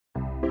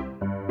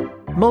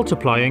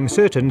Multiplying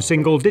certain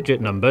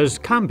single-digit numbers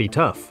can be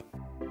tough.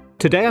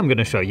 Today I'm going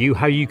to show you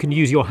how you can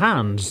use your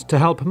hands to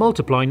help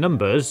multiply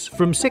numbers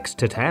from 6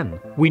 to 10.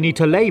 We need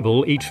to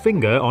label each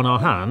finger on our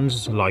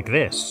hands like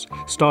this,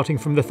 starting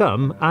from the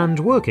thumb and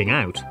working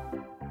out.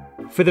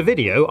 For the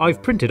video,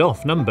 I've printed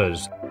off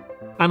numbers,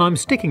 and I'm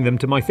sticking them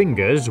to my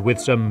fingers with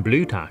some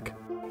blue tack.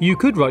 You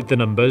could write the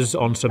numbers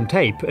on some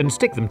tape and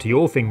stick them to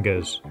your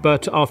fingers,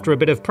 but after a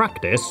bit of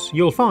practice,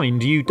 you'll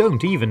find you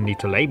don't even need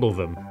to label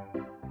them.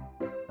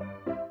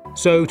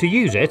 So to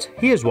use it,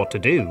 here's what to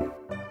do.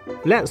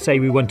 Let's say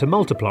we want to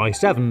multiply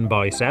 7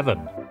 by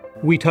 7.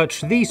 We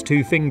touch these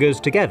two fingers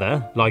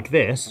together, like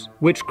this,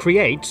 which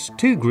creates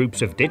two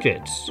groups of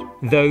digits.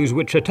 Those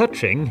which are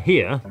touching,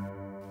 here,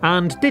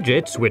 and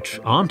digits which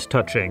aren't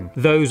touching,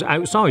 those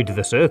outside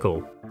the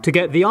circle. To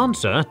get the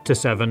answer to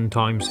 7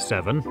 times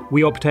 7,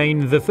 we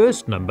obtain the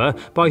first number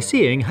by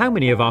seeing how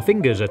many of our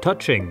fingers are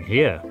touching,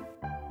 here.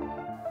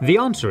 The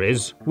answer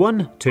is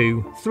 1,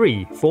 2,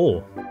 3,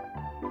 4.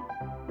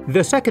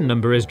 The second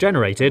number is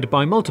generated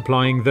by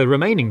multiplying the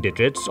remaining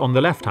digits on the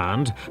left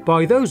hand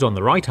by those on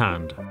the right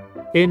hand.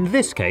 In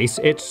this case,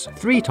 it's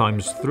 3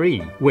 times 3,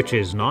 which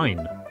is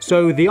 9.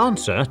 So the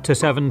answer to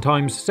 7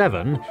 times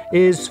 7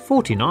 is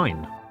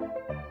 49.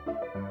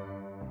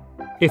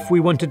 If we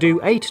want to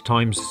do 8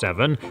 times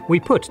 7, we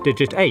put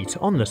digit 8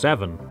 on the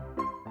 7.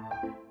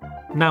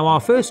 Now our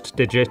first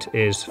digit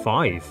is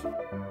 5.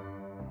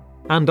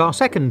 And our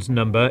second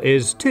number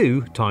is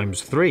 2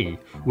 times 3,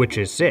 which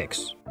is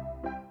 6.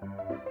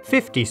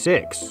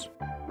 56.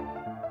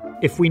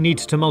 If we need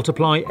to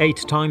multiply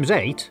 8 times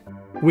 8,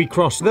 we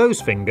cross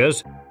those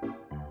fingers,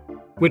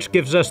 which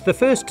gives us the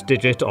first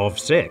digit of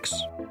 6,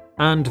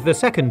 and the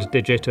second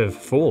digit of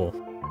 4.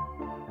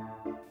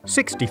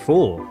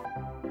 64.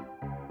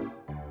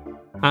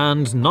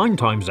 And 9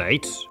 times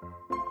 8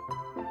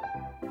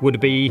 would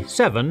be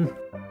 7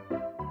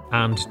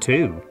 and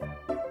 2.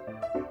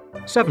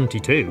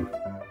 72.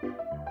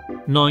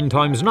 9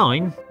 times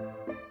 9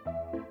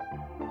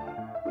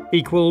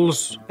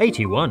 equals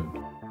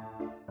 81.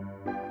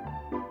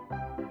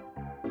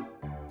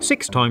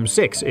 6 times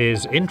 6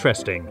 is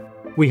interesting.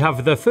 We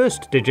have the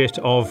first digit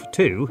of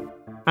 2,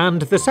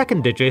 and the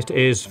second digit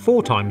is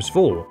 4 times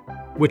 4,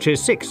 which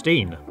is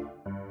 16.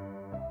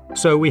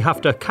 So we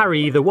have to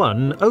carry the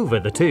 1 over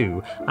the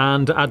 2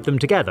 and add them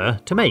together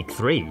to make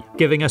 3,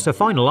 giving us a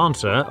final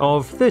answer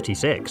of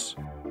 36.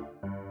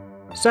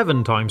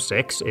 7 times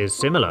 6 is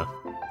similar.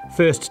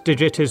 First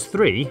digit is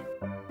 3,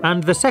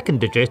 and the second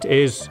digit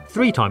is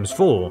 3 times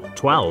 4,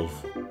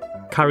 12.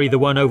 Carry the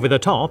 1 over the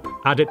top,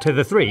 add it to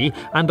the 3,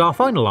 and our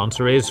final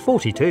answer is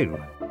 42.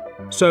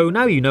 So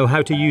now you know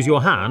how to use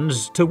your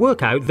hands to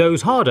work out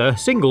those harder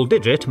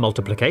single-digit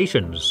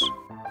multiplications.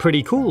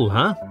 Pretty cool,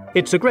 huh?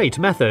 It's a great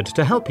method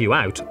to help you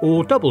out,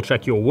 or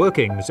double-check your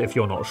workings if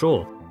you're not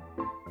sure.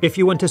 If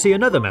you want to see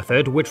another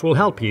method which will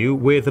help you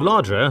with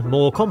larger,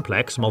 more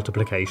complex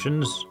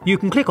multiplications, you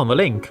can click on the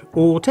link,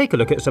 or take a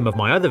look at some of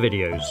my other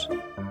videos.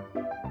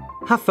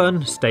 Have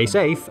fun, stay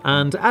safe,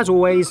 and as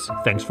always,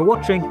 thanks for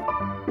watching.